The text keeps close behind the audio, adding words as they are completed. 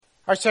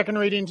Our second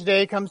reading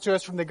today comes to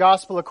us from the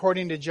Gospel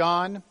according to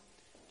John,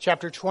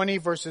 chapter 20,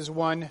 verses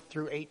 1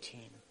 through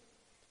 18.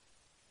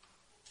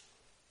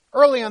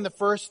 Early on the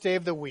first day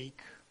of the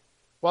week,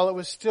 while it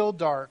was still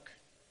dark,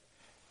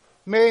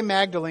 Mary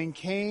Magdalene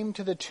came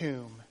to the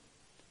tomb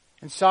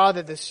and saw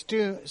that the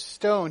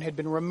stone had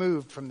been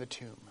removed from the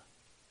tomb.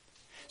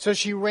 So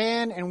she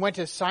ran and went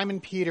to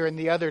Simon Peter and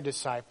the other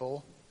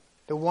disciple,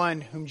 the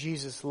one whom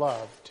Jesus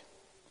loved,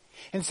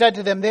 and said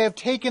to them, "They have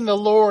taken the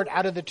Lord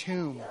out of the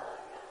tomb,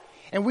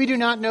 and we do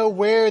not know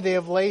where they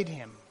have laid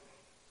him."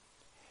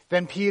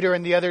 Then Peter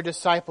and the other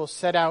disciple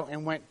set out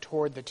and went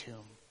toward the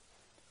tomb.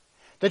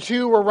 The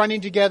two were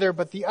running together,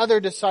 but the other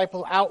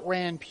disciple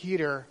outran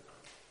Peter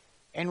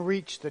and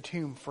reached the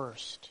tomb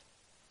first.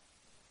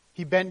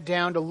 He bent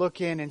down to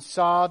look in and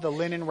saw the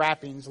linen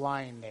wrappings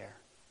lying there,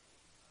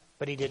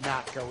 but he did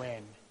not go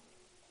in.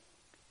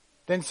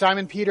 Then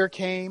Simon Peter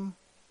came,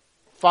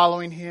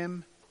 following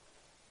him,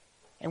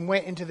 and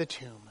went into the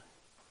tomb.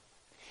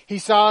 He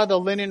saw the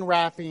linen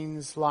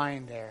wrappings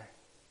lying there,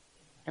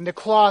 and the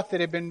cloth that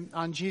had been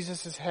on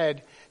Jesus'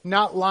 head,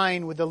 not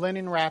lying with the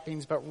linen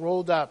wrappings, but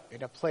rolled up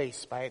in a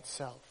place by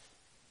itself.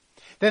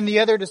 Then the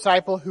other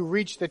disciple who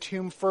reached the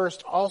tomb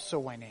first also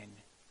went in,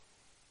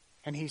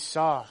 and he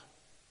saw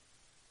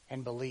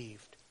and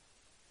believed.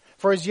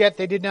 For as yet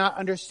they did not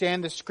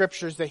understand the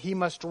scriptures that he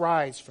must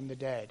rise from the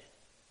dead.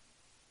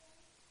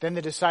 Then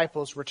the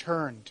disciples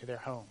returned to their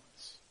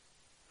homes.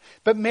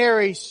 But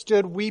Mary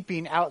stood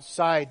weeping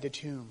outside the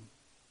tomb.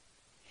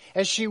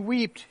 As she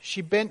wept,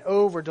 she bent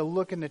over to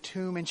look in the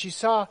tomb, and she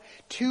saw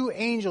two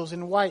angels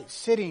in white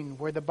sitting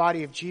where the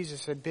body of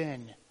Jesus had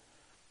been,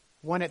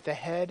 one at the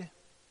head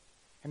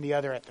and the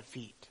other at the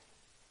feet.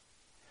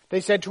 They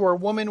said to her,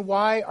 "Woman,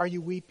 why are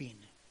you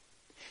weeping?"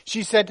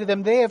 She said to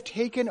them, "They have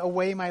taken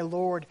away my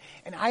Lord,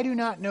 and I do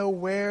not know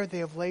where they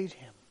have laid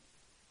him."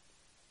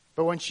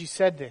 But when she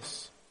said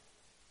this,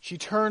 she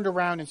turned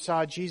around and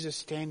saw Jesus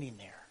standing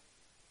there.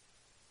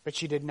 But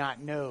she did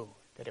not know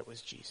that it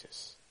was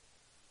Jesus.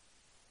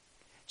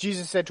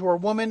 Jesus said to her,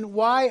 "Woman,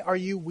 why are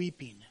you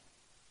weeping?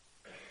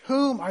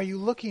 Whom are you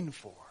looking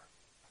for?"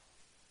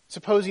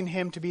 Supposing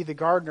him to be the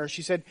gardener,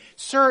 she said,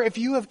 "Sir, if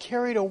you have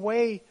carried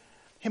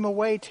him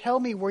away, tell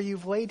me where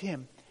you've laid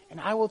him,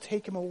 and I will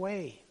take him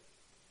away."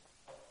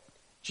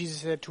 Jesus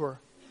said to her,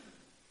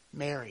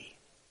 "Mary."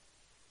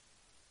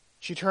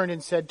 She turned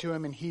and said to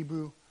him in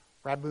Hebrew,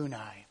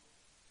 "Rabboni,"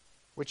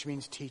 which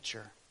means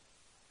teacher.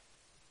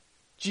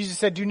 Jesus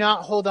said, "Do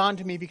not hold on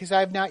to me, because I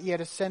have not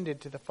yet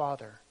ascended to the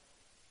Father.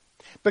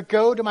 But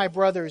go to my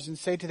brothers and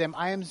say to them,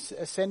 I am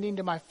ascending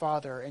to my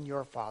Father and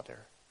your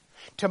Father,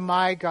 to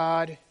my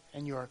God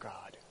and your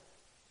God."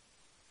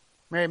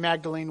 Mary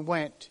Magdalene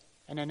went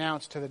and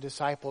announced to the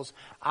disciples,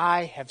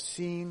 "I have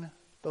seen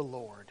the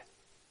Lord."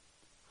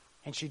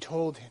 And she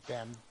told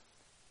them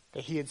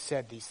that he had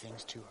said these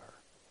things to her.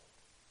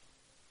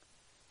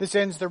 This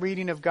ends the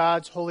reading of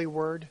God's holy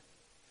word.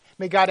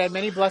 May God add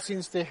many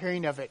blessings to the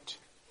hearing of it.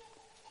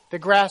 The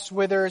grass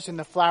withers and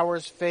the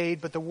flowers fade,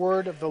 but the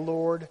word of the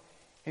Lord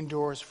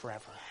endures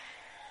forever.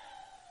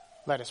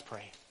 Let us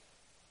pray.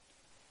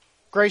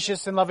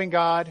 Gracious and loving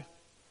God,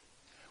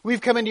 we've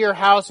come into your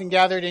house and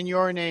gathered in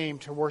your name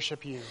to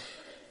worship you.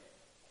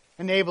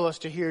 Enable us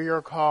to hear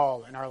your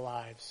call in our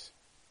lives.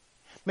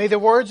 May the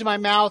words of my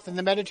mouth and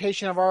the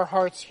meditation of our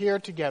hearts here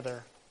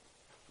together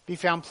be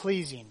found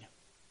pleasing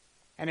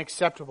and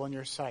acceptable in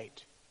your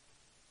sight,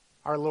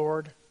 our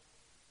Lord,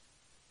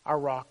 our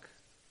rock,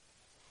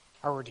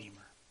 our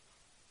Redeemer.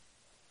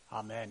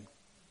 Amen.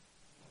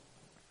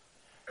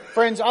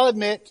 Friends, I'll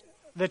admit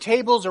the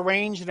tables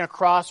arranged in a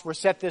cross were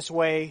set this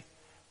way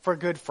for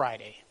Good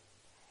Friday.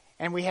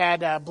 And we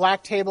had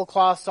black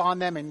tablecloths on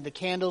them, and the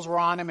candles were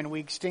on them, and we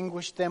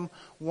extinguished them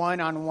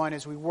one on one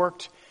as we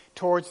worked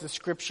towards the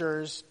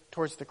scriptures,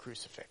 towards the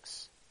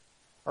crucifix,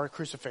 or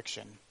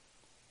crucifixion.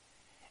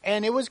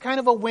 And it was kind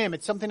of a whim.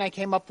 It's something I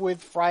came up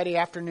with Friday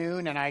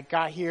afternoon, and I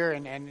got here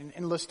and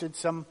enlisted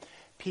some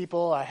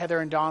people. Heather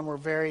and Don were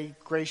very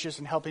gracious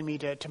in helping me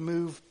to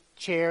move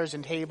chairs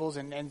and tables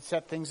and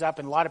set things up,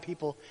 and a lot of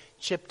people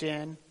chipped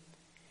in.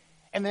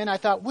 And then I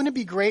thought, wouldn't it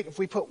be great if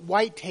we put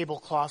white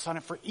tablecloths on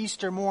it for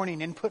Easter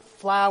morning and put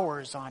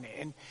flowers on it?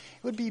 And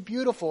it would be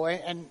beautiful,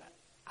 and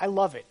I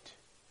love it.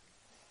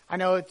 I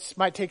know it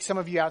might take some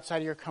of you outside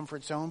of your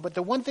comfort zone, but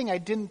the one thing I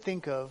didn't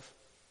think of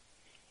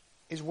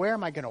is, where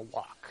am I going to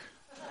walk?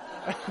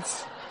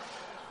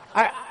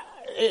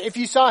 If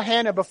you saw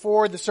Hannah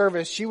before the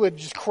service, she would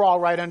just crawl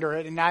right under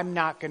it, and I'm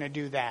not going to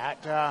do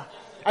that.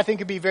 I think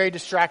it'd be very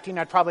distracting.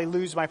 I'd probably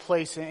lose my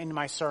place in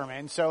my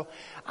sermon. So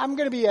I'm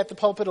going to be at the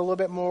pulpit a little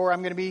bit more.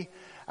 I'm going to be,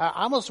 I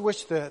almost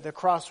wish the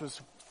cross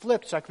was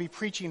flipped so I could be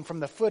preaching from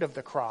the foot of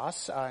the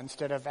cross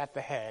instead of at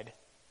the head.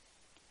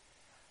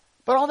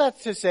 But all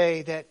that's to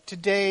say that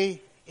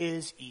today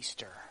is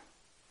Easter.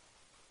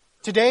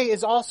 Today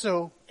is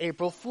also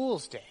April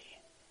Fool's Day.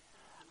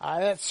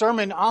 That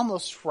sermon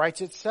almost writes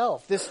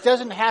itself. This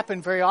doesn't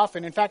happen very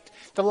often. In fact,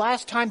 the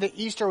last time that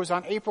Easter was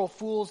on April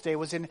Fool's Day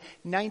was in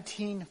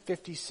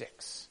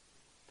 1956.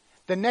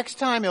 The next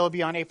time it will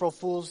be on April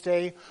Fool's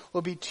Day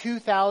will be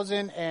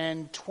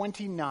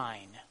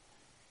 2029.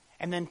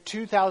 And then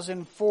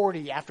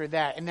 2040 after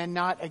that, and then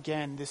not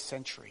again this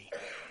century.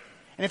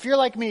 And if you're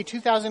like me,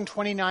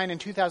 2029 and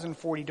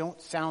 2040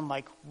 don't sound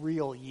like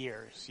real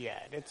years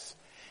yet. It's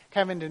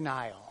kind of in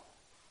denial.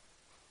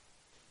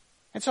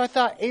 And so I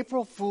thought,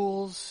 April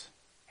Fools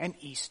and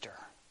Easter.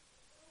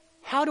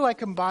 How do I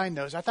combine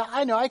those? I thought,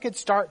 I know, I could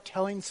start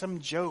telling some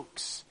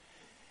jokes.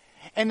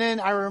 And then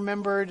I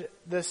remembered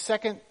the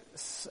second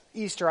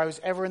Easter I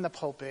was ever in the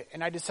pulpit,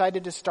 and I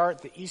decided to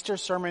start the Easter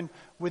sermon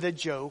with a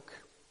joke.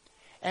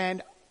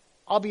 And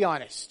I'll be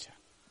honest,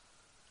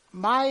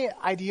 my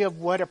idea of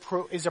what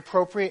is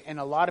appropriate and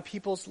a lot of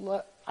people's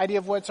idea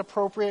of what's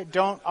appropriate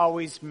don't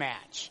always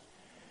match.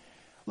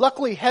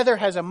 Luckily, Heather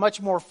has a much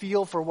more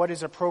feel for what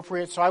is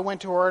appropriate, so I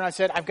went to her and I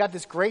said, I've got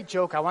this great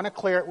joke, I want to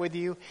clear it with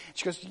you.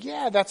 She goes,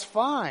 yeah, that's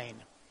fine.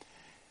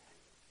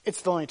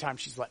 It's the only time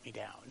she's let me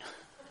down.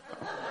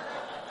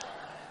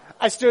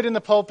 I stood in the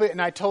pulpit and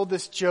I told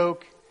this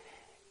joke,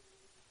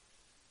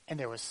 and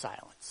there was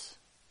silence.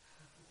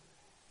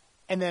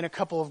 And then a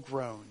couple of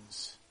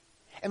groans.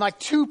 And like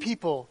 2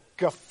 people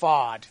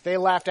guffawed. They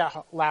laughed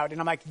out loud,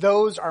 and I'm like,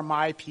 those are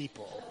my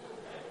people.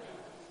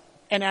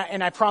 And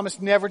I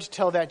promised never to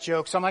tell that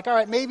joke. So I'm like, all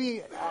right,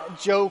 maybe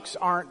jokes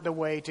aren't the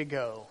way to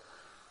go.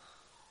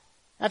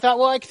 And I thought,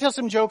 well, I could tell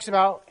some jokes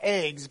about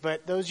eggs,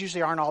 but those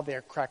usually aren't all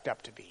they're cracked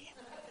up to be.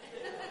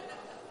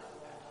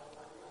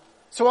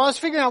 So while I was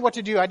figuring out what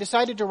to do, I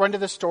decided to run to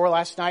the store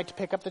last night to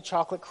pick up the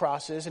chocolate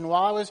crosses. And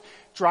while I was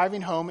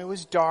driving home, it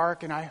was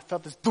dark, and I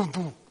felt this boom,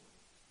 boom.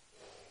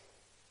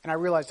 And I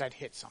realized I'd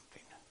hit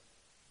something.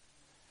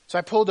 So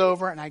I pulled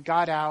over, and I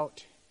got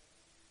out.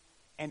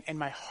 And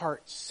my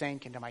heart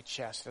sank into my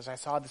chest as I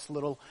saw this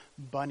little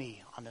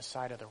bunny on the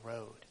side of the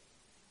road.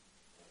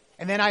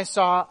 And then I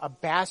saw a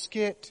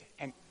basket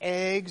and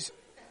eggs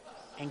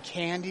and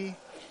candy.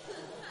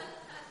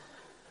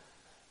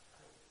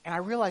 And I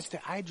realized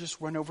that I had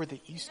just run over the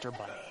Easter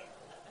bunny.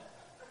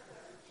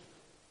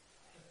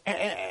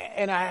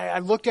 And I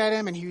looked at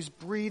him, and he was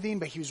breathing,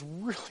 but he was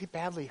really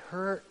badly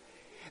hurt.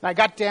 And I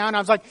got down, and I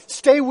was like,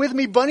 stay with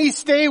me, bunny,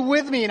 stay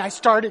with me. And I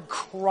started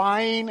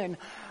crying, and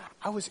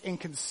I was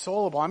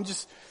inconsolable.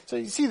 So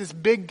you see this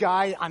big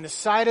guy on the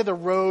side of the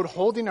road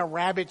holding a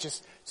rabbit,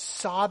 just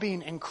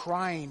sobbing and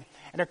crying.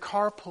 And a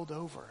car pulled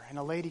over, and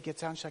a lady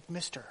gets out, and she's like,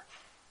 mister,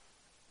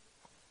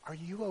 are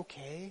you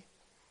okay?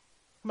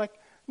 I'm like,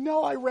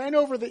 no, I ran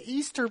over the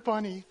Easter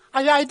bunny.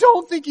 I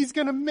don't think he's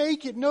going to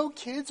make it. No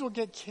kids will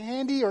get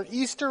candy or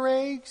Easter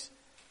eggs.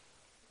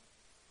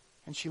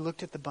 And she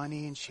looked at the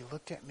bunny, and she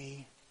looked at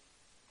me.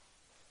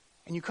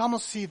 And you can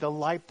almost see the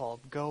light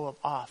bulb go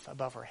off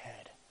above her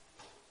head.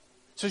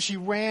 So she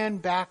ran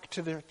back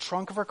to the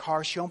trunk of her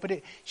car. She opened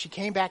it. She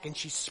came back and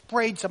she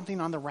sprayed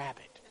something on the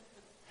rabbit.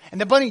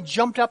 And the bunny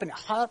jumped up and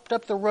hopped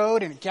up the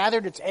road and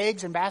gathered its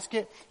eggs and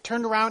basket,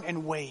 turned around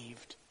and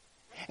waved.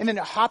 And then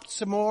it hopped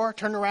some more,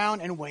 turned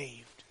around and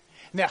waved.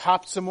 And then it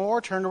hopped some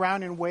more, turned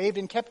around and waved,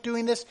 and kept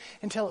doing this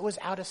until it was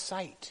out of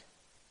sight.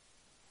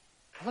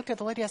 I looked at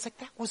the lady. I was like,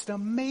 that was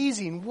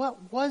amazing.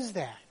 What was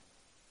that?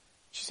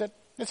 She said,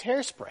 it's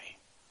hairspray.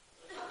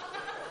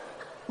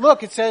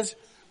 Look, it says,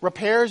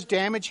 repairs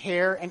damaged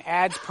hair and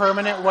adds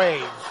permanent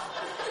wave.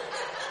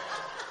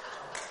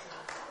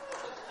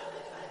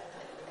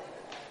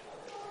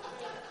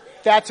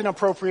 That's an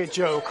appropriate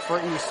joke for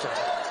Easter.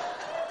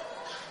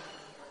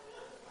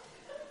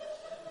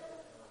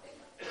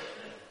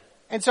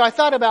 And so I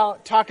thought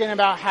about talking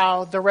about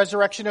how the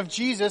resurrection of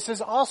Jesus is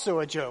also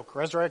a joke.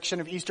 Resurrection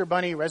of Easter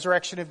Bunny,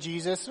 resurrection of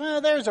Jesus.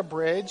 There's a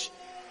bridge.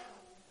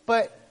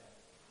 But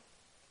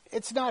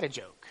it's not a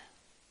joke.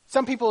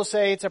 Some people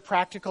say it's a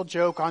practical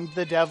joke on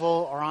the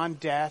devil or on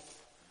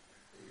death.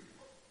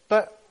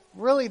 But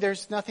really,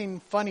 there's nothing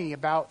funny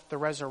about the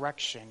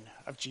resurrection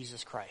of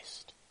Jesus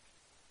Christ.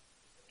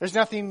 There's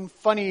nothing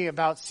funny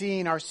about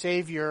seeing our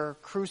Savior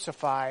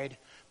crucified,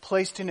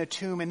 placed in a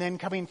tomb, and then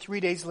coming 3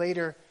 days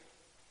later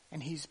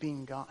and he's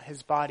being gone,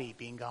 his body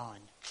being gone.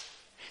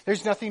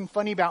 There's nothing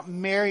funny about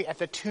Mary at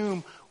the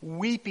tomb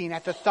weeping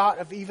at the thought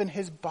of even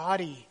his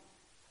body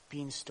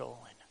being stolen.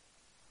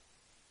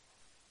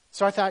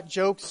 So I thought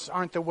jokes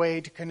aren't the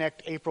way to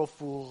connect April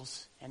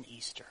Fools and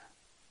Easter.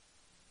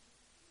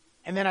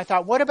 And then I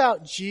thought, what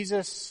about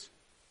Jesus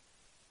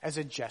as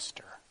a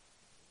jester?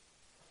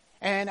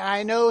 And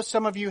I know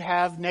some of you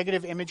have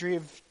negative imagery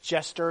of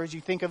jesters.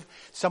 You think of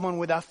someone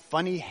with a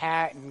funny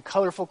hat and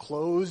colorful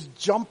clothes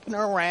jumping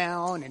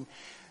around and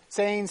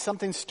saying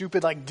something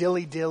stupid like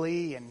dilly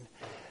dilly.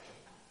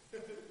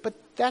 But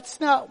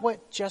that's not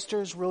what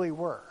jesters really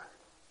were.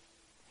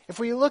 If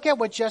we look at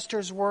what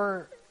jesters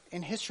were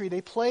in history,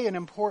 they play an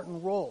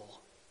important role.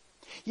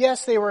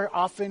 Yes, they were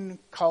often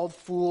called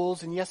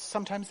fools, and yes,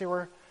 sometimes they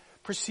were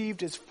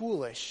perceived as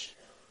foolish.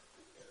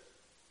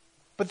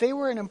 But they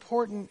were an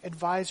important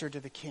advisor to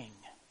the king.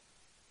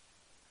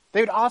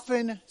 They would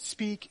often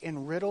speak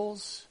in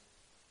riddles,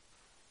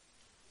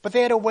 but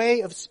they had a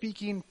way of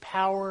speaking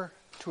power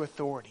to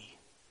authority.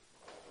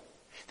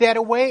 They had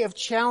a way of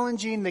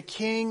challenging the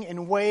king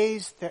in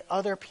ways that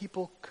other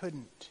people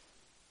couldn't.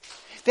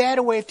 They had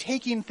a way of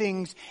taking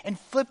things and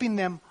flipping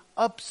them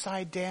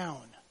upside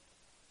down,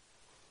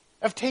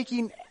 of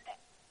taking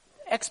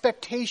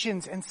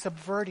expectations and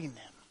subverting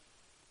them.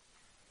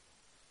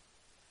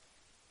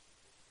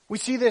 We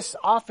see this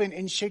often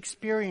in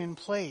Shakespearean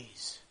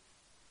plays.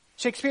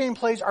 Shakespearean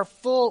plays are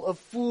full of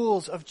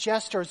fools, of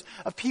jesters,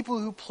 of people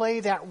who play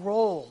that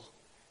role,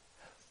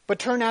 but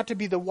turn out to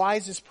be the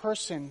wisest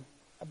person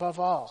above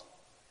all.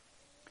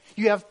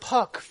 You have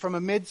Puck from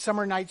A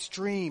Midsummer Night's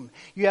Dream.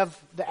 You have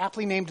the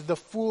aptly named The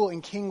Fool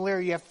in King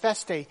Lear. You have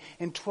Feste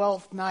in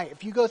Twelfth Night.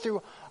 If you go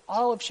through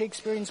all of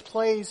Shakespeare's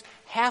plays,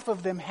 half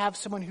of them have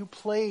someone who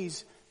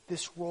plays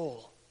this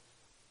role.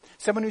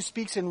 Someone who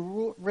speaks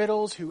in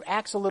riddles, who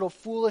acts a little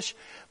foolish,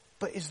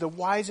 but is the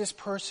wisest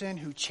person,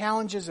 who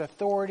challenges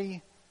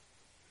authority,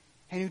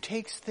 and who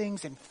takes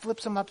things and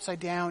flips them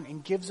upside down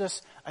and gives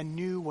us a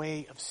new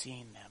way of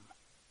seeing them.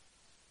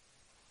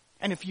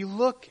 And if you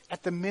look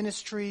at the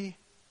ministry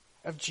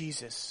of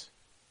Jesus,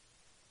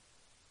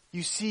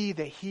 you see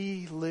that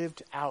he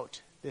lived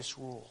out this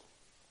rule,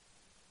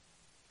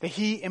 that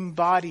he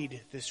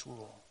embodied this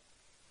rule.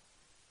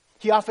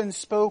 He often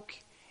spoke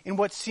in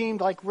what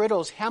seemed like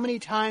riddles. How many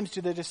times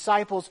do the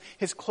disciples,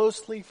 his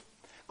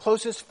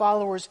closest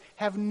followers,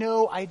 have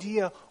no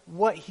idea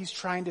what he's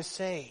trying to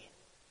say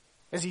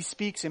as he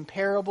speaks in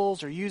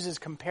parables or uses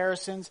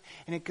comparisons,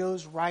 and it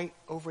goes right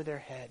over their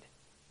head?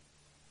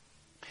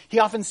 He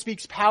often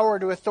speaks power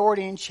to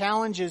authority and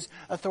challenges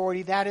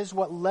authority. That is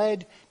what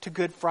led to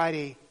Good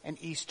Friday and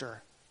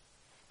Easter.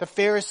 The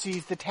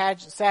Pharisees, the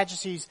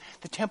Sadducees,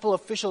 the temple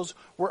officials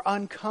were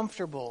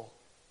uncomfortable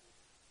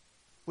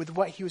with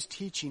what he was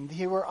teaching.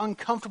 They were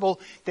uncomfortable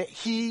that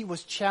he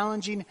was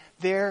challenging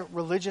their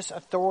religious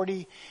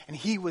authority and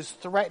he was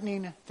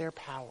threatening their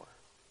power.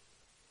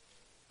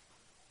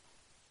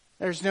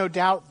 There's no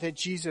doubt that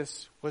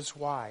Jesus was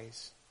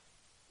wise.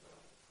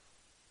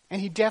 And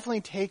he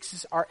definitely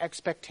takes our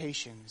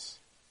expectations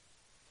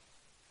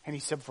and he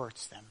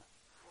subverts them.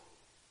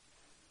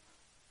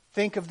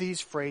 Think of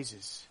these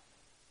phrases.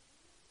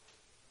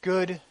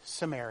 Good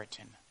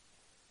Samaritan.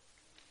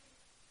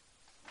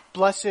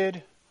 Blessed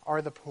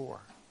are the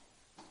poor.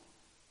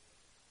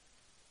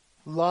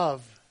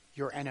 Love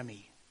your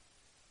enemy.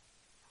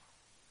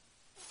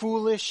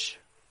 Foolish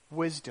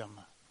wisdom.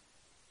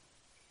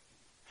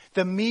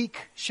 The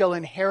meek shall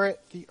inherit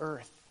the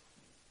earth.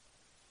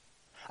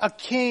 A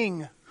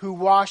king who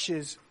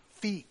washes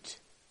feet.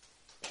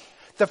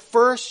 The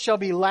first shall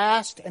be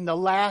last, and the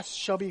last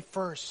shall be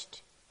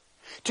first.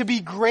 To be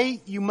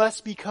great, you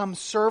must become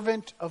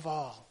servant of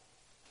all.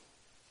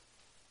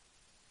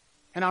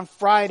 And on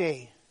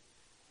Friday,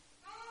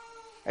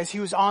 as he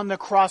was on the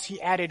cross, he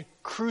added,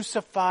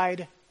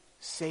 crucified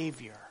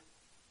Savior.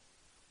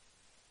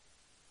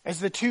 As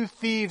the two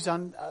thieves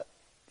on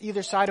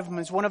either side of him,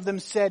 as one of them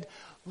said,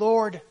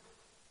 Lord,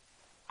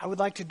 I would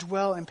like to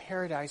dwell in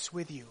paradise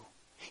with you.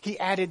 He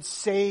added,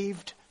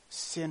 saved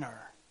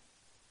sinner.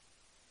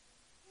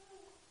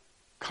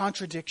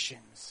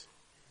 Contradictions,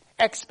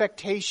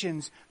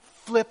 expectations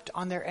flipped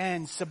on their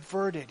ends,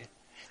 subverted.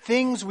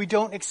 Things we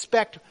don't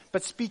expect,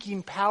 but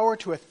speaking power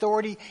to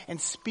authority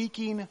and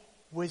speaking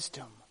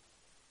wisdom.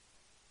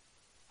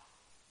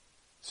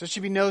 So it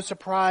should be no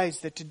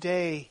surprise that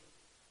today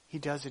he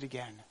does it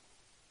again.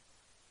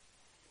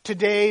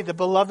 Today the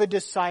beloved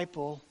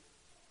disciple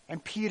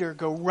and Peter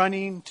go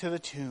running to the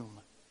tomb.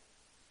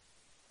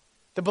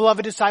 The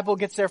beloved disciple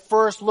gets there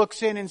first,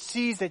 looks in and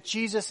sees that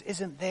Jesus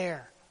isn't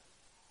there.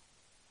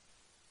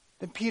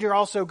 Then Peter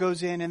also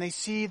goes in and they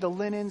see the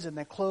linens and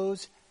the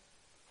clothes.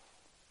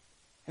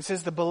 It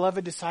says the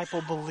beloved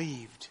disciple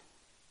believed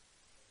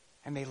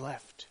and they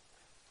left.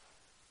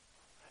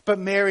 But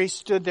Mary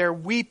stood there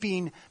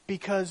weeping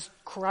because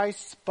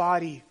Christ's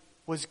body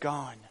was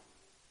gone.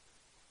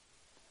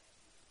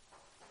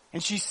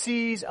 And she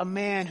sees a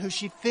man who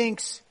she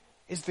thinks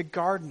is the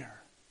gardener.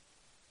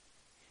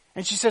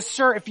 And she says,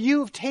 Sir, if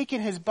you've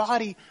taken his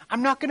body,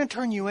 I'm not going to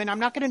turn you in. I'm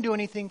not going to do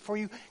anything for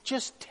you.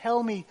 Just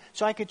tell me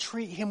so I could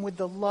treat him with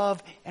the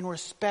love and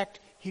respect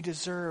he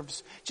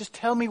deserves. Just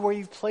tell me where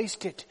you've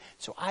placed it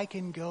so I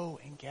can go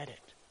and get it.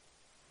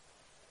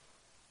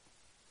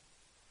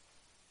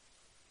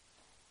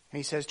 And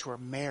he says to her,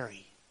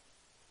 Mary.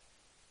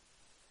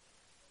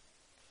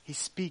 He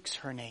speaks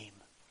her name.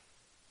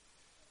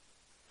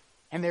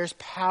 And there's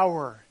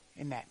power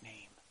in that name.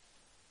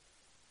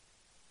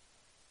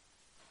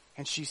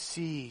 And she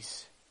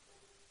sees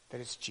that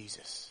it's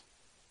Jesus.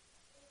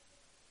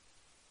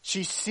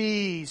 She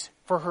sees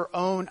for her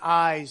own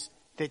eyes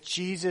that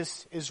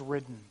Jesus is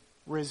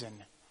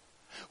risen.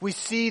 We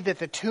see that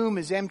the tomb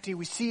is empty.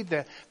 We see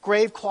the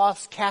grave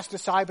cloths cast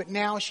aside, but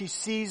now she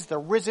sees the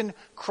risen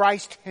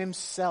Christ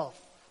himself.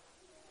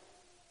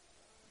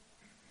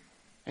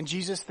 And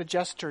Jesus the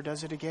jester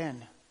does it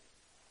again.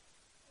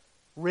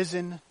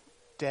 Risen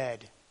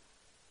dead.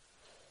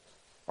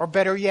 Or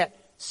better yet,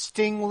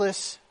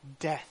 stingless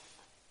death.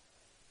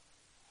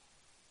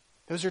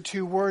 Those are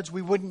two words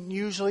we wouldn't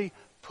usually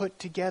put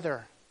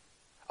together.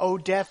 O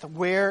death,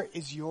 where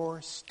is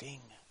your sting?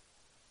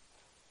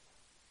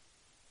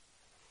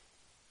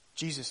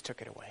 Jesus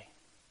took it away.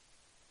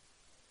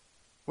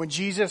 When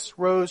Jesus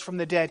rose from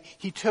the dead,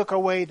 he took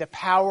away the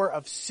power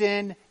of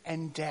sin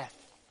and death.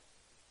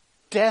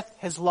 Death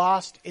has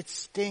lost its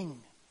sting.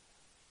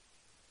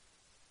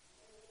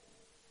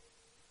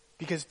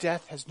 Because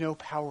death has no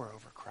power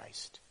over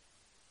Christ.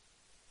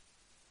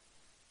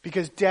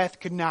 Because death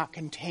could not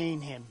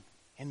contain him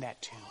in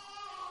that tomb.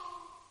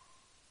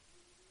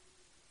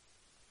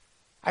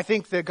 I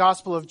think the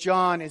Gospel of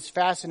John is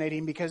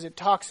fascinating because it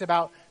talks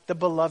about the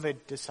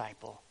beloved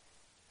disciple.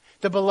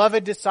 The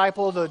beloved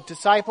disciple, the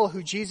disciple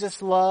who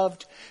Jesus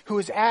loved, who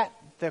was at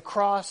the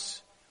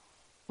cross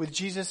with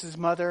Jesus'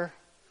 mother,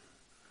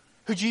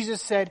 who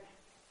Jesus said,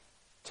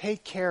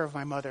 take care of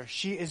my mother.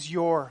 She is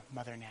your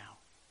mother now.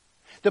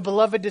 The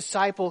beloved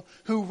disciple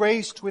who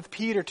raced with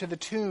Peter to the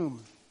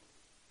tomb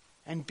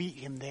and beat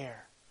him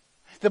there.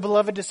 The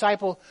beloved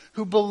disciple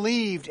who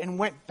believed and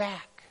went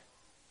back.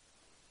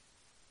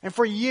 And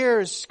for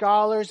years,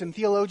 scholars and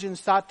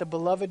theologians thought the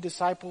beloved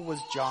disciple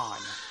was John.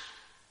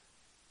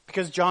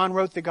 Because John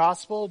wrote the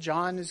gospel,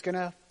 John is going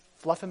to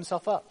fluff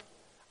himself up.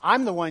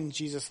 I'm the one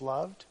Jesus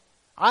loved.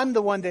 I'm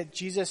the one that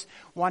Jesus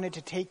wanted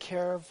to take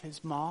care of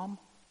his mom.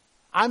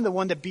 I'm the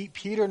one that beat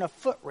Peter in a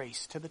foot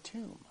race to the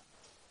tomb.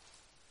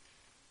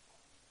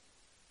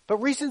 But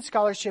recent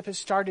scholarship has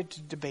started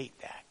to debate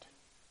that.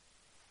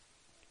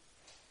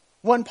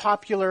 One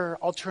popular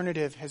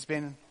alternative has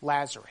been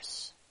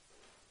Lazarus,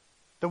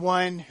 the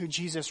one who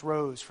Jesus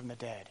rose from the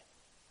dead.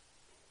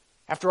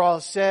 After all,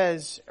 it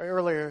says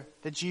earlier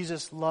that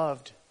Jesus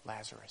loved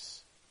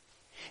Lazarus.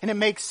 And it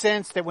makes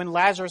sense that when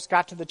Lazarus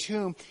got to the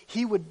tomb,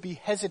 he would be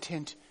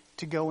hesitant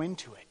to go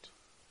into it.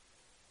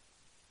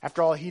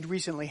 After all, he'd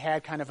recently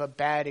had kind of a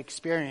bad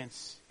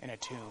experience in a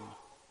tomb.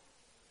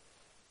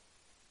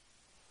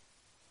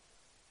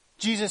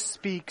 Jesus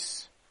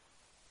speaks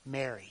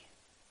Mary.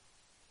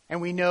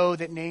 And we know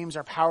that names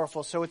are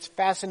powerful, so it's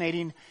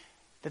fascinating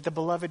that the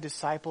beloved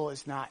disciple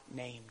is not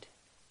named.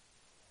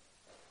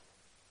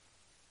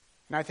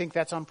 And I think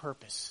that's on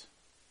purpose.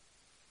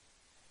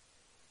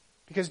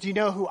 Because do you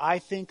know who I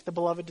think the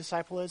beloved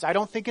disciple is? I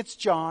don't think it's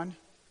John.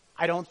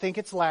 I don't think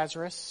it's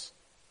Lazarus.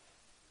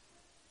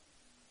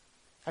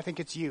 I think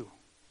it's you.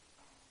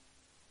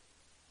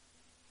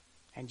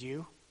 And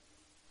you.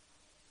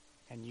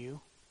 And you.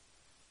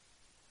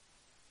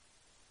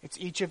 It's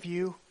each of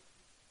you.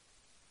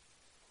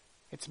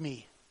 It's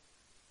me.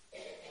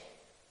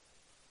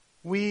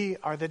 We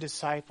are the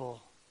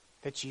disciple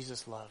that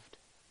Jesus loved.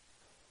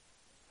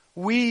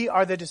 We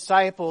are the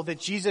disciple that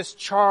Jesus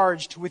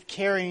charged with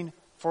caring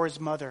for his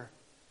mother,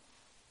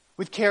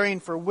 with caring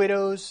for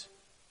widows,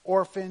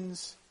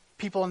 orphans,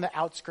 people on the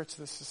outskirts of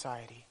the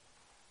society.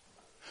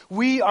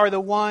 We are the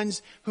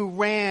ones who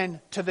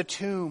ran to the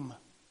tomb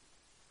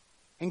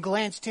and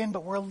glanced in,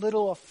 but were a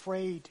little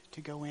afraid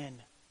to go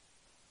in.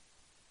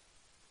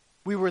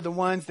 We were the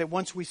ones that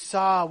once we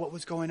saw what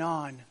was going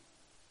on,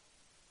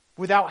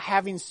 without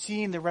having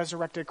seen the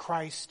resurrected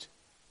Christ,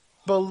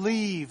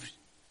 believed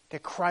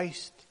that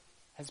Christ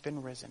has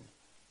been risen.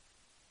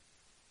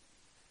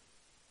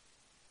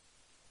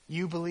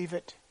 You believe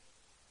it.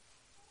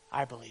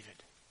 I believe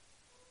it.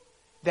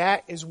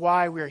 That is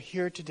why we are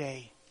here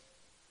today.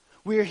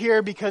 We are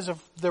here because of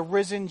the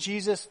risen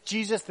Jesus,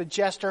 Jesus the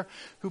jester,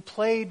 who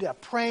played a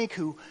prank,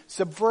 who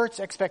subverts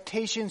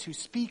expectations, who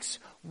speaks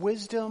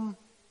wisdom,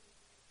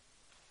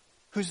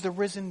 who's the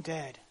risen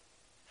dead,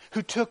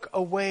 who took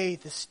away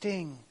the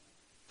sting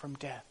from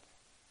death.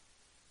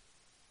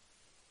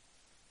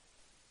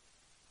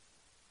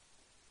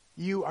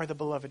 You are the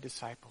beloved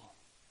disciple.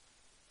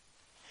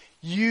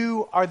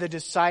 You are the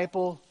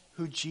disciple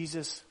who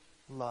Jesus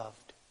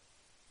loved.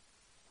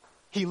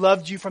 He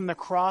loved you from the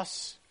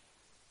cross.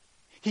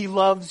 He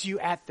loves you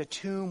at the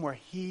tomb where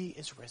he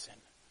is risen.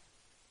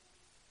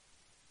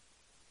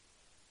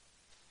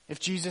 If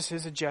Jesus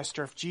is a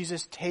jester, if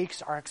Jesus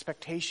takes our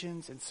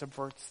expectations and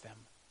subverts them,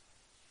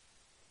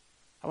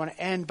 I want to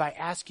end by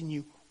asking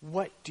you,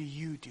 what do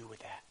you do with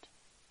that?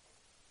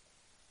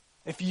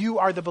 If you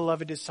are the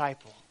beloved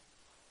disciple,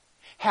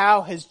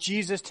 how has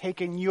Jesus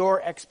taken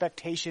your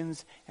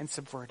expectations and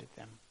subverted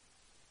them?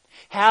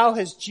 How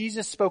has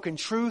Jesus spoken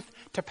truth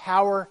to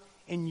power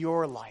in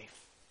your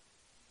life?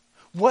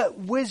 What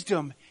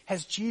wisdom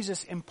has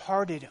Jesus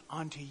imparted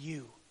onto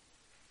you?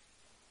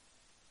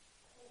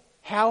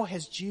 How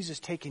has Jesus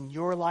taken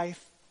your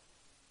life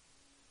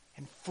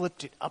and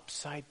flipped it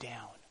upside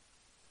down?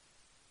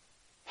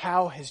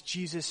 How has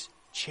Jesus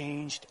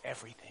changed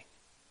everything?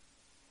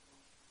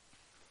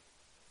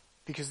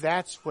 Because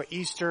that's what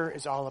Easter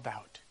is all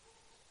about.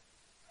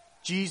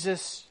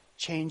 Jesus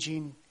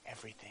changing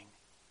everything.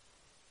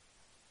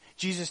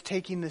 Jesus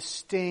taking the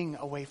sting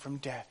away from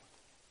death.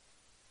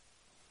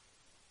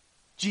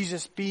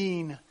 Jesus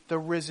being the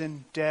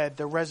risen dead,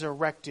 the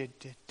resurrected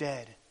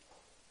dead.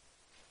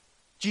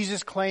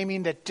 Jesus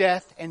claiming that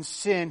death and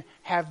sin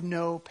have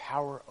no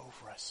power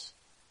over us.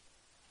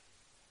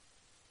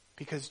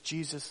 Because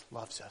Jesus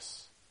loves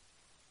us.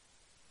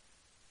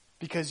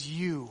 Because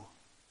you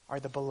are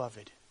the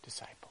beloved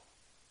disciple.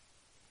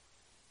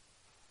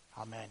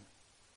 Amen.